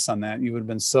right choice on that. You would have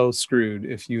been so screwed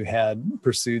if you had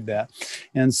pursued that.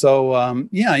 And so,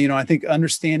 I think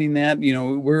understanding that,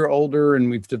 we're older and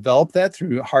we've developed that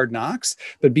through hard knocks,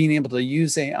 but being able to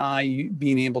use AI,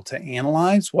 being able to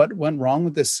analyze what went wrong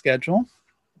with this schedule.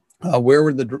 Where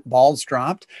were the balls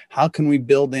dropped? How can we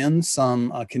build in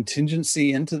some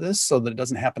contingency into this so that it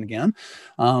doesn't happen again?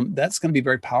 That's going to be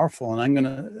very powerful.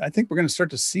 And I think we're going to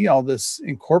start to see all this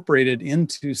incorporated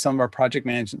into some of our project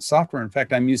management software. In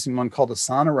fact, I'm using one called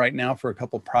Asana right now for a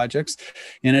couple of projects.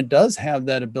 And it does have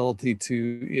that ability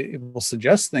it will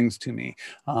suggest things to me,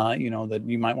 that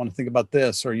you might want to think about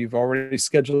this, or you've already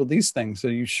scheduled these things.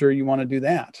 Are you sure you want to do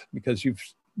that? Because you've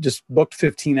just booked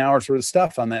 15 hours worth of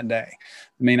stuff on that day.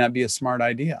 It may not be a smart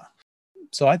idea.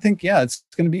 So I think, it's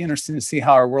going to be interesting to see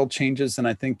how our world changes. And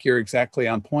I think you're exactly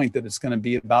on point that it's going to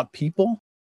be about people,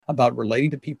 about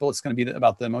relating to people. It's going to be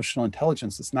about the emotional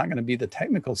intelligence. It's not going to be the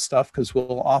technical stuff, because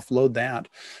we'll offload that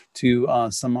to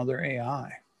some other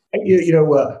AI.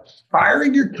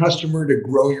 Firing your customer to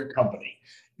grow your company.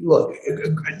 Look,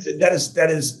 that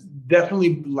is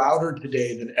definitely louder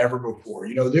today than ever before.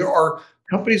 There are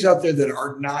companies out there that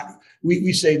are not.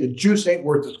 We say the juice ain't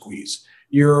worth the squeeze.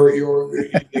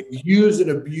 They've used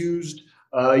and abused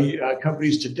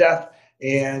companies to death,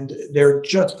 and they're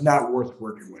just not worth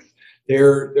working with.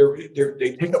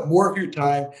 They take up more of your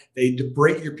time. They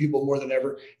degrade your people more than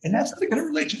ever, and that's the kind of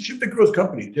relationship that grows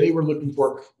companies. Today, we're looking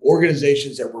for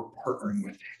organizations that we're partnering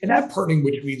with, and that partnering,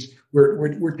 which means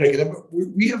we're taking them.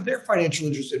 We have their financial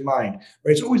interests in mind,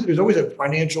 right? There's always a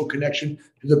financial connection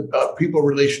to the people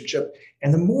relationship,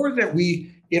 and the more that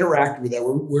we interact with that,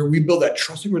 where we build that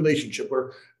trusting relationship,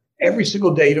 where every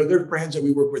single day, there's brands that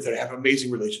we work with that have amazing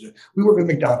relationships. We work with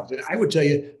McDonald's, and I would tell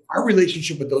you, our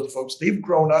relationship with those folks, they've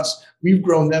grown us, we've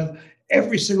grown them.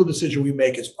 Every single decision we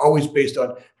make is always based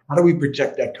on how do we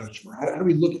protect that customer? How do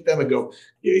we look at them and go,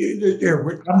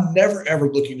 I'm never, ever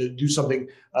looking to do something,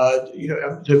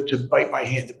 to bite the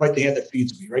hand that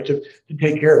feeds me, right? To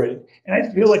take care of it. And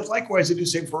I feel like likewise, they do the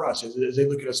same for us as they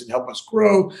look at us and help us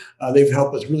grow. They've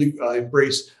helped us really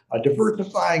embrace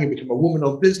diversifying and become a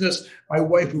woman-owned business. My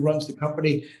wife, who runs the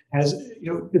company, has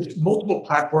it's multiple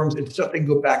platforms and stuff they can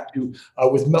go back to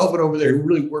with Melvin over there, who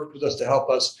really worked with us to help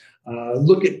us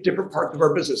look at different parts of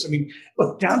our business. I mean,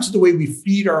 look, down to the way we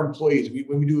feed our employees.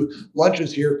 When we do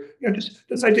lunches here, just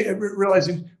this idea,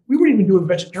 realizing we weren't even doing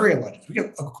vegetarian lunches. We got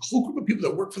a whole group of people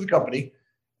that work for the company,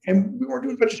 and we weren't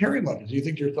doing vegetarian lunches. You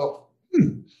think to yourself,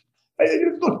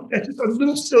 look, that's just a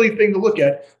little silly thing to look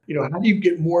at. How do you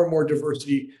get more and more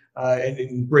diversity and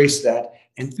embrace that?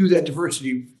 And through that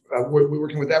diversity, we're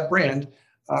working with that brand.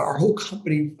 Our whole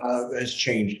company has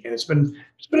changed, and it's been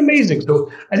amazing. So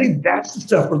I think that's the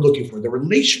stuff we're looking for: the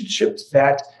relationships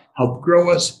that help grow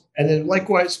us, and then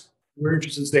likewise, we're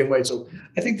interested in the same way. So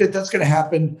I think that's going to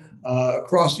happen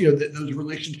across those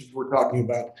relationships we're talking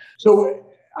about. So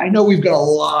I know we've got a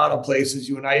lot of places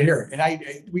you and I here,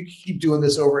 and we keep doing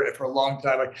this over for a long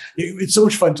time. It's so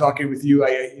much fun talking with you.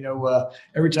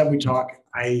 Every time we talk,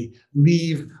 I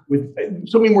leave with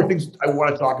so many more things I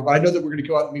want to talk about. I know that we're going to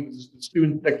go out and meet with the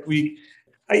students next week.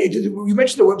 You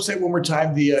mentioned the website one more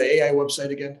time, the AI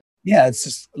website again. Yeah, it's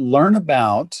just learn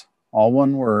about, all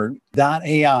one word,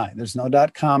 .ai. There's no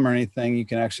 .com or anything. You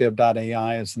can actually have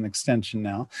 .ai as an extension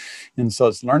now. And so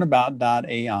it's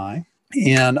learnabout.ai.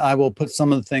 And I will put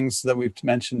some of the things that we've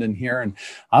mentioned in here. And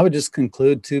I would just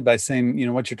conclude too by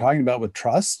saying, what you're talking about with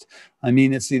trust. I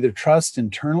mean, it's either trust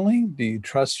internally. Do you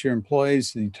trust your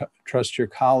employees? Do you trust your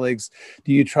colleagues?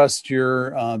 Do you trust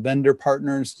your vendor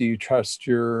partners? Do you trust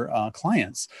your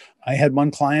clients? I had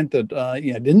one client that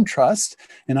didn't trust,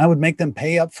 and I would make them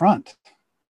pay up front.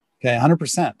 Okay,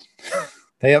 100%.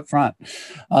 Pay up front.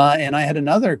 And I had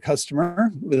another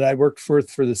customer that I worked for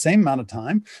the same amount of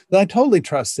time that I totally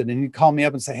trusted. And he'd call me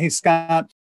up and say, hey,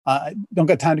 Scott, I don't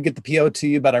got time to get the PO to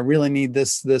you, but I really need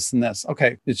this, this, and this.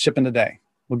 Okay, it's shipping today.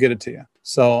 We'll get it to you.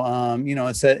 So,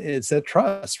 it's a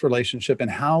trust relationship, and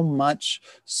how much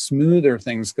smoother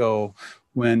things go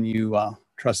when you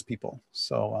trust people.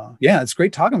 So it's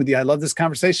great talking with you. I love this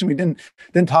conversation. We didn't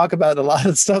talk about a lot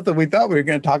of stuff that we thought we were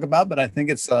going to talk about, but I think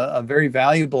it's a very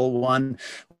valuable one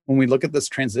when we look at this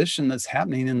transition that's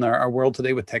happening in our world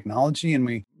today with technology, and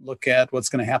we look at what's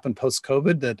going to happen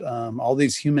post-COVID, that all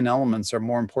these human elements are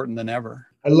more important than ever.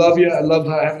 I love you. I love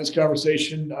having this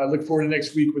conversation. I look forward to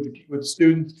next week with the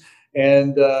students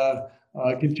and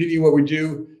continue what we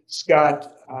do.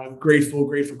 Scott, I'm grateful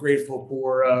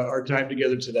for our time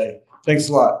together today. Thanks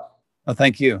a lot. Oh,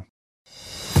 thank you.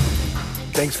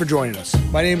 Thanks for joining us.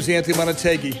 My name is Anthony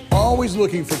Monotegui, always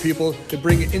looking for people to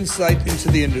bring insight into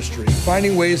the industry,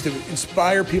 finding ways to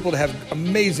inspire people to have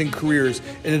amazing careers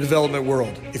in the development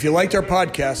world. If you liked our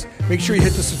podcast, make sure you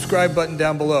hit the subscribe button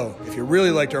down below. If you really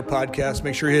liked our podcast,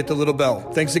 make sure you hit the little bell.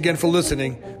 Thanks again for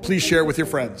listening. Please share it with your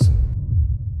friends.